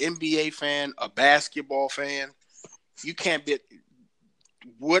are an NBA fan, a basketball fan, you can't be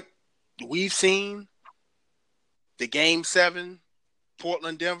what we've seen, the Game 7,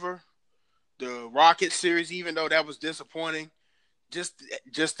 Portland, Denver, the Rockets series, even though that was disappointing, just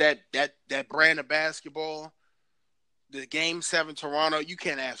that brand of basketball, the Game 7 Toronto, you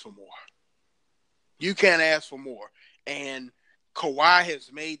can't ask for more. You can't ask for more. And Kawhi has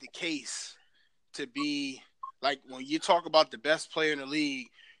made the case to be, like, when you talk about the best player in the league,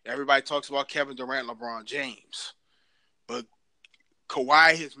 everybody talks about Kevin Durant, LeBron James. But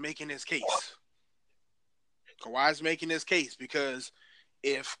Kawhi is making his case. Kawhi's making his case because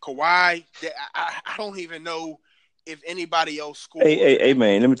if Kawhi, I don't even know if anybody else scored. Hey,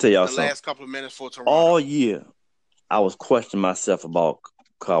 man, let me tell y'all something. The last couple of minutes for Toronto. All year, I was questioning myself about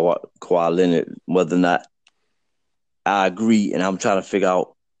Kawhi Leonard, whether or not I agree, and I'm trying to figure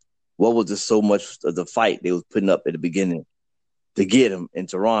out what was just so much of the fight they was putting up at the beginning to get him in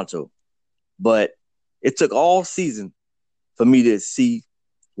Toronto. But it took all season for me to see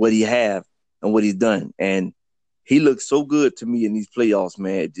what he have and what he's done. And he looked so good to me in these playoffs,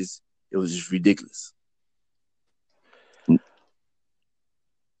 man. It was just ridiculous. I'm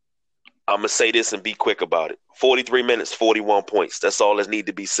going to say this and be quick about it. 43 minutes, 41 points. That's all that need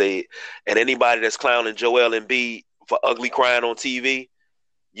to be said. And anybody that's clowning Joel Embiid for ugly crying on TV,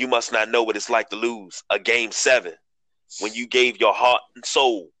 you must not know what it's like to lose a Game 7 when you gave your heart and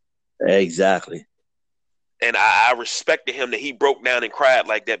soul. Exactly. And I respected him that he broke down and cried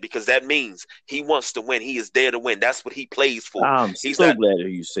like that because that means he wants to win. He is there to win. That's what he plays for. I'm so glad to hear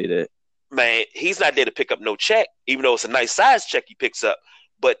you say that. Man, he's not there to pick up no check, even though it's a nice size check he picks up,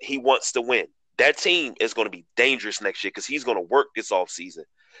 but he wants to win. That team is going to be dangerous next year because he's going to work this offseason.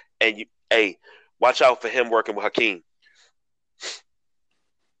 And, watch out for him working with Hakeem.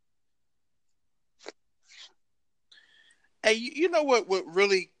 Hey, you know what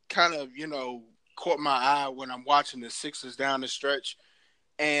really kind of, caught my eye when I'm watching the Sixers down the stretch,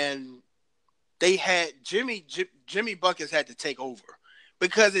 and they had Jimmy Buckets had to take over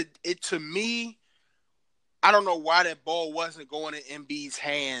because it to me, I don't know why that ball wasn't going in Embiid's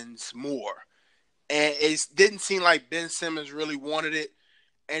hands more, and it didn't seem like Ben Simmons really wanted it,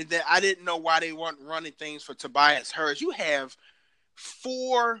 and then I didn't know why they weren't running things for Tobias Harris. You have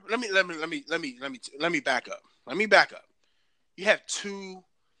 4. Let me back up. let me back up. You have two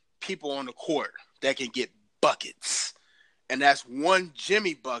people on the court that can get buckets. And that's one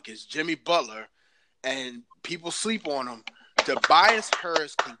Jimmy Buckets, Jimmy Butler, and people sleep on him. Tobias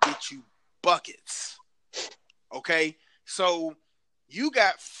Harris can get you buckets. Okay? So you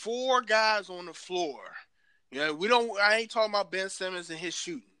got four guys on the floor. You know, I ain't talking about Ben Simmons and his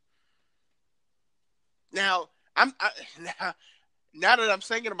shooting. Now, now that I'm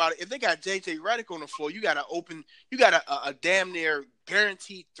thinking about it, if they got JJ Redick on the floor, you got a damn near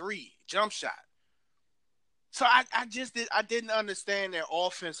guaranteed 3 jump shot. So I didn't understand their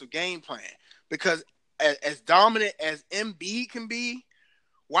offensive game plan, because as dominant as Embiid can be,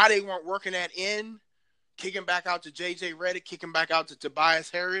 why they weren't working that in, kicking back out to JJ Redick, kicking back out to Tobias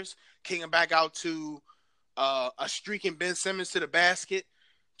Harris, kicking back out to a streaking Ben Simmons to the basket,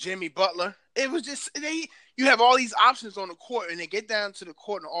 Jimmy Butler. It was just you have all these options on the court, and they get down to the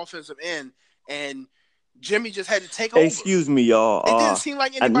court in the offensive end, and Jimmy just had to take over. Excuse me, y'all. It didn't seem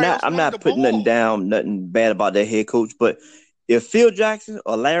like anybody else I'm wanted not putting nothing down, nothing bad about that head coach, but if Phil Jackson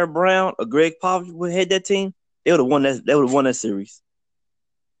or Larry Brown or Greg Popovich would head that team, they would have won that series.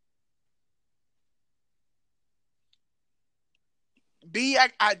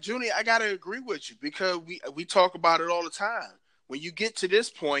 Junior, I gotta agree with you, because we talk about it all the time. When you get to this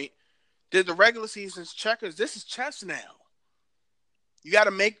point, the regular season's checkers. This is chess now. You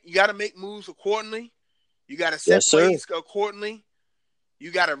gotta make moves accordingly. You gotta set plays accordingly.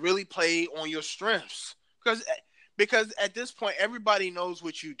 You gotta really play on your strengths, because at this point everybody knows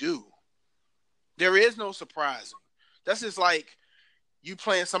what you do. There is no surprising. That's just like you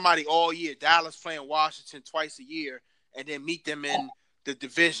playing somebody all year. Dallas playing Washington twice a year, and then meet them in the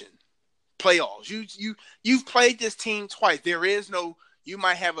division playoffs. You've played this team twice. There is no. You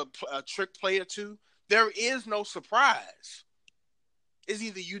might have a trick play or two. There is no surprise. It's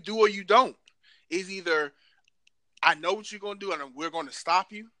either you do or you don't. It's either I know what you're going to do and we're going to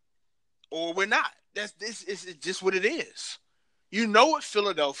stop you, or we're not. This is just what it is. You know what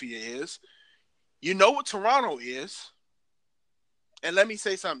Philadelphia is. You know what Toronto is. And let me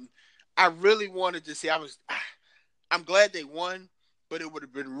say something. I really wanted to see. I'm glad they won, but it would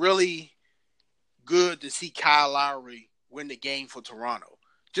have been really good to see Kyle Lowry win the game for Toronto,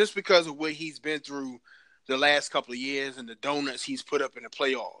 just because of what he's been through the last couple of years and the donuts he's put up in the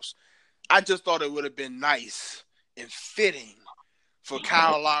playoffs. I just thought it would have been nice and fitting for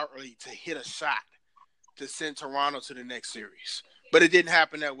Kyle Lowry to hit a shot to send Toronto to the next series. But it didn't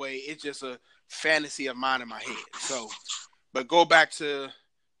happen that way. It's just a fantasy of mine in my head. So, but go back to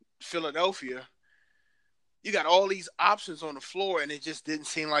Philadelphia. You got all these options on the floor, and it just didn't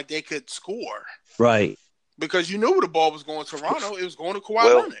seem like they could score. Right. Because you knew where the ball was going to Toronto. It was going to Kawhi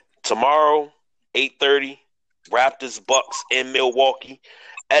Leonard. Tomorrow, 8:30, Raptors Bucks in Milwaukee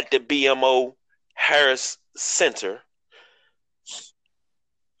at the BMO Harris Center.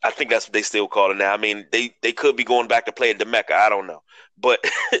 I think that's what they still call it now. I mean, they could be going back to play at the Mecca. I don't know. But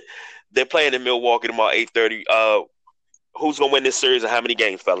they're playing in Milwaukee tomorrow, 8:30. Who's going to win this series and how many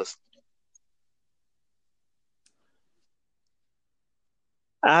games, fellas?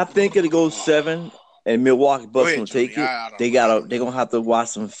 I think it'll go 7, and Milwaukee Bucks will take it. They're gonna have to watch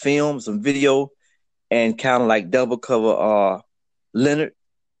some film, some video, and kind of like double cover Leonard.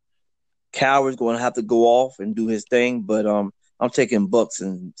 Coward's going to have to go off and do his thing, but I'm taking Bucks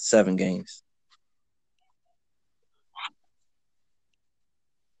in 7 games.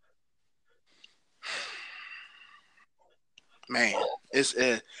 Man,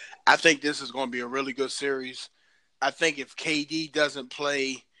 I think this is going to be a really good series. I think if KD doesn't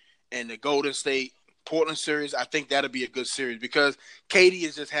play in the Golden State Portland series, I think that'll be a good series, because KD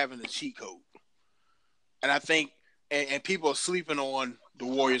is just having a cheat code. And I think, and people are sleeping on the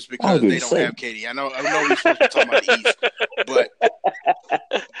Warriors because they don't have KD. I know we're supposed to be talking about the East, but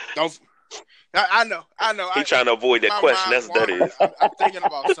don't. I know. He's trying to avoid that question. That's what that is. I'm thinking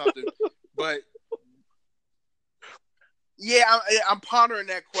about something, but yeah, I'm pondering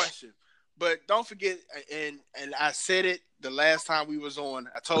that question. But don't forget, and I said it the last time we was on.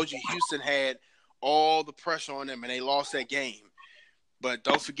 I told you Houston had all the pressure on them, and they lost that game. But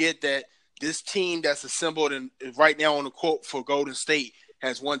don't forget that this team that's assembled right now on the court for Golden State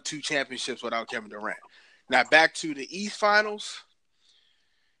has won 2 championships without Kevin Durant. Now back to the East Finals.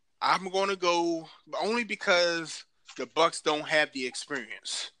 I'm going to go only because the Bucks don't have the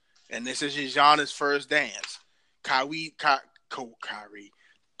experience, and this is Giannis' first dance. Kawhi's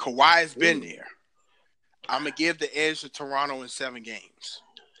been there. I'm going to give the edge to Toronto in 7 games.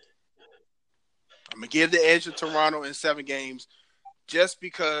 Just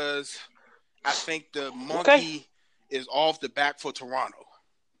because I think the monkey is off the back for Toronto.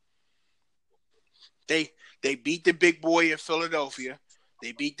 They They beat the big boy in Philadelphia.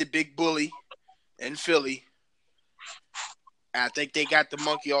 They beat the big bully in Philly. I think they got the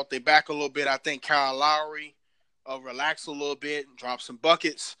monkey off their back a little bit. I think Kyle Lowry relaxed a little bit and dropped some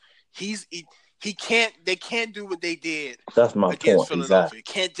buckets. He can't. They can't do what they did. That's my against point. Philadelphia. Exactly. It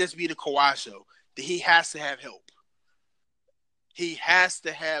can't just be the Kawhi show. He has to have help. He has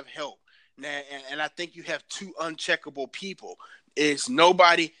to have help. Now, and I think you have two uncheckable people. It's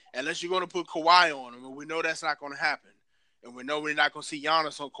nobody, unless you're going to put Kawhi on him, and we know that's not going to happen. And we know we're not going to see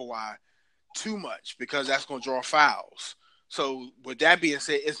Giannis on Kawhi too much because that's going to draw fouls. So with that being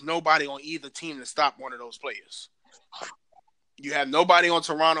said, it's nobody on either team to stop one of those players. You have nobody on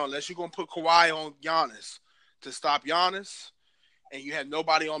Toronto unless you're going to put Kawhi on Giannis to stop Giannis, and you have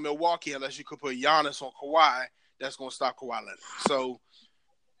nobody on Milwaukee unless you could put Giannis on Kawhi that's going to stop Kawhi Leonard. So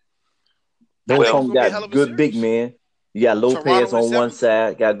Toronto got good big men. You got Lopez on one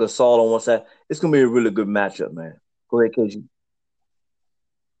side, got Gasol on one side. It's going to be a really good matchup, man. Go ahead, KG.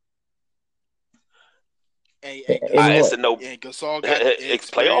 It's a no. Gasol got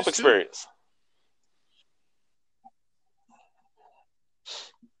playoff experience.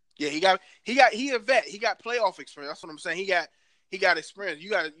 Yeah, he a vet. He got playoff experience. That's what I'm saying. He got experience.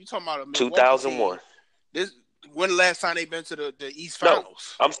 You talking about a 2001. When the last time they been to the East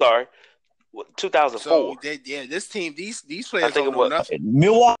Finals? No, I'm sorry. 2004. So this team, these players don't know nothing.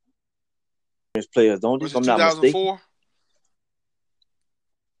 Milwaukee players don't. Was it 2004?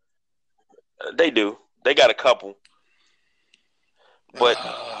 They do. They got a couple. But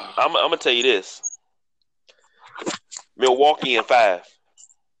I'm gonna tell you this: Milwaukee in 5.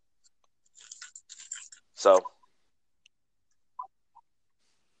 So.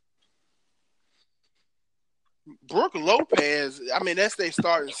 Brook Lopez, I mean, that's their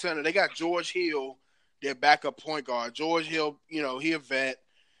starting center. They got George Hill, their backup point guard. George Hill, he a vet.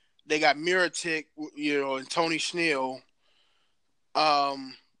 They got Mirotic, and Tony Snell. No,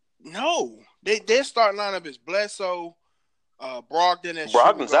 their starting lineup is Bledsoe, Brogdon, and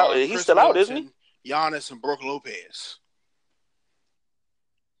Brogdon's out. He's still out, isn't he? Giannis and Brook Lopez.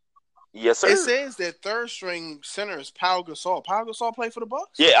 Yes, sir. It says that third string center is Pau Gasol. Pau Gasol played for the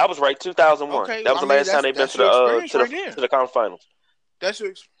Bucks? Yeah, I was right. 2001. Okay, that was the last time they've been to the conference finals. That's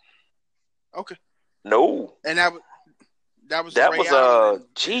your okay. No, and that was that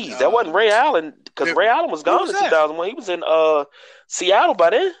wasn't Ray Allen because Ray Allen was gone in 2001. He was in Seattle by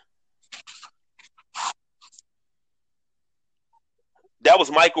then. That was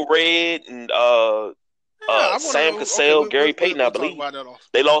Michael Redd and Sam Cassell, Gary Payton, I believe.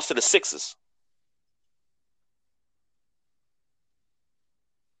 They lost to the Sixers.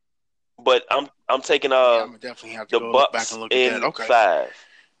 But I'm taking I'm definitely have to the Bucks back and look at that. Okay. 5.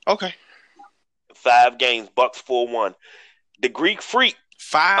 Okay. 5 games, Bucks 4-1. The Greek Freak.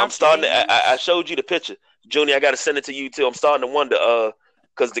 5. I'm starting to, I showed you the picture. Junior, I gotta send it to you too. I'm starting to wonder,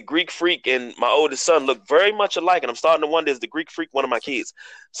 because the Greek Freak and my oldest son look very much alike, and I'm starting to wonder, is the Greek Freak one of my kids?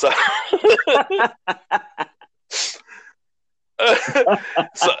 So,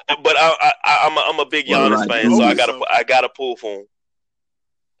 but I'm a big Giannis fan, so I gotta pull for him.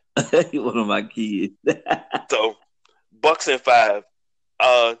 One of my kids. So, Bucks in 5.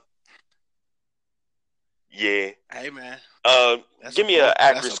 Yeah. Hey man. Give me an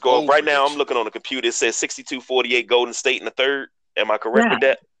accurate score. Right now, I'm looking on the computer. It says 62-48 Golden State in the third. Am I correct with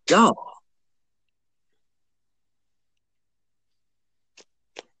that? No.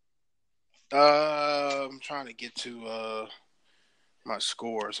 I'm trying to get to my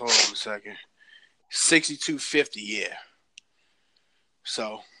scores. Hold on a second. 62-50, yeah.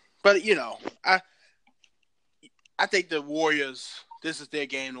 So, but I think the Warriors, this is their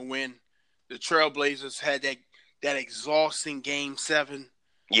game to win. The Trailblazers had that exhausting game 7.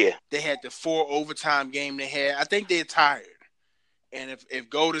 Yeah. They had the 4 overtime game they had. I think they're tired. And if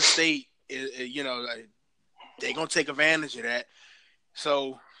Golden State, they're going to take advantage of that.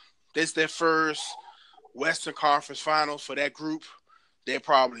 So this is their first Western Conference Finals for that group. They're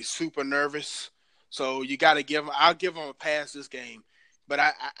probably super nervous. So you got to I'll give them a pass this game. But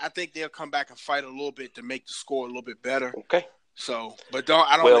I think they'll come back and fight a little bit to make the score a little bit better. Okay. So, but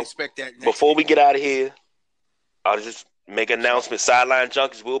I don't expect that. Before we get out of here, I'll just make an announcement. Sideline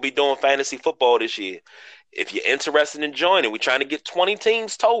Junkies will be doing fantasy football this year. If you're interested in joining, we're trying to get 20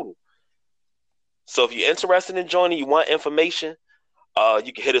 teams total. So if you're interested in joining, you want information,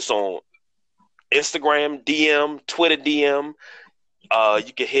 you can hit us on Instagram DM, Twitter DM.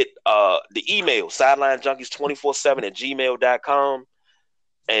 You can hit the email, sidelinejunkies247@gmail.com,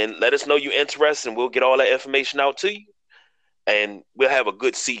 and let us know you're interested, and we'll get all that information out to you, and we'll have a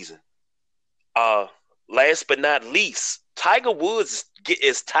good season. Last but not least, Tiger Woods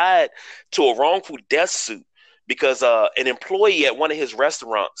is tied to a wrongful death suit because an employee at one of his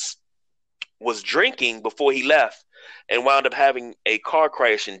restaurants was drinking before he left and wound up having a car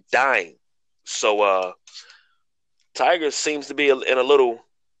crash and dying. So Tiger seems to be in a little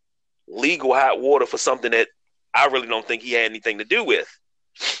legal hot water for something that I really don't think he had anything to do with.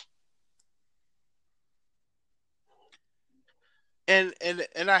 And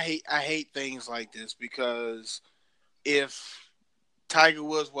I hate things like this, because if Tiger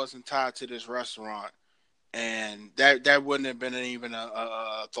Woods wasn't tied to this restaurant, and that wouldn't have been even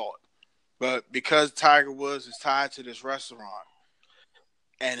a thought. But because Tiger Woods is tied to this restaurant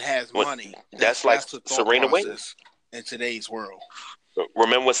and has money, that's like Serena Williams in today's world.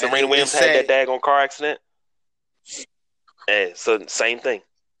 Remember when Serena Williams had that daggone car accident? Yeah, so same thing.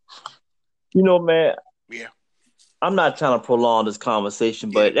 You know, man. Yeah. I'm not trying to prolong this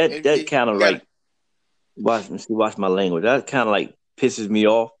conversation, but that kind of like watch my language. That kind of like pisses me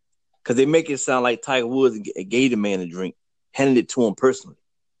off, because they make it sound like Tiger Woods gave the man a drink, handed it to him personally.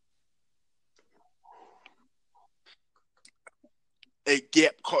 He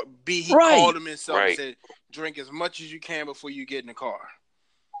called him himself and said, "Drink as much as you can before you get in the car."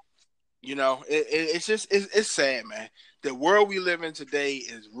 You know, it's sad, man. The world we live in today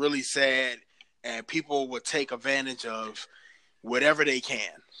is really sad, and people will take advantage of whatever they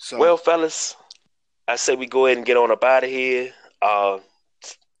can. So, well, fellas, I say we go ahead and get on up out of here.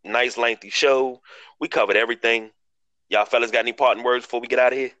 Nice lengthy show. We covered everything. Y'all fellas got any parting words before we get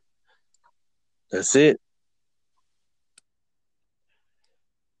out of here? That's it.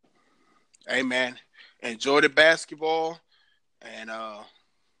 Hey, man, enjoy the basketball, and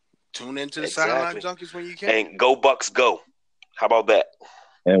tune into the Sideline Junkies when you can. And go Bucks, go. How about that?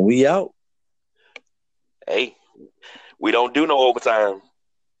 And we out. Hey, we don't do no overtime.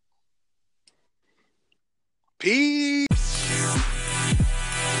 Peace.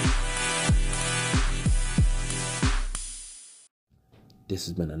 This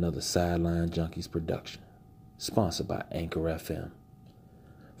has been another Sideline Junkies production, sponsored by Anchor FM.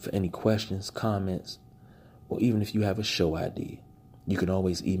 For any questions, comments, or even if you have a show idea, you can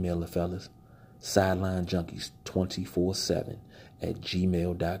always email the fellas,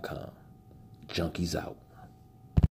 sidelinejunkies247@gmail.com. Junkies out.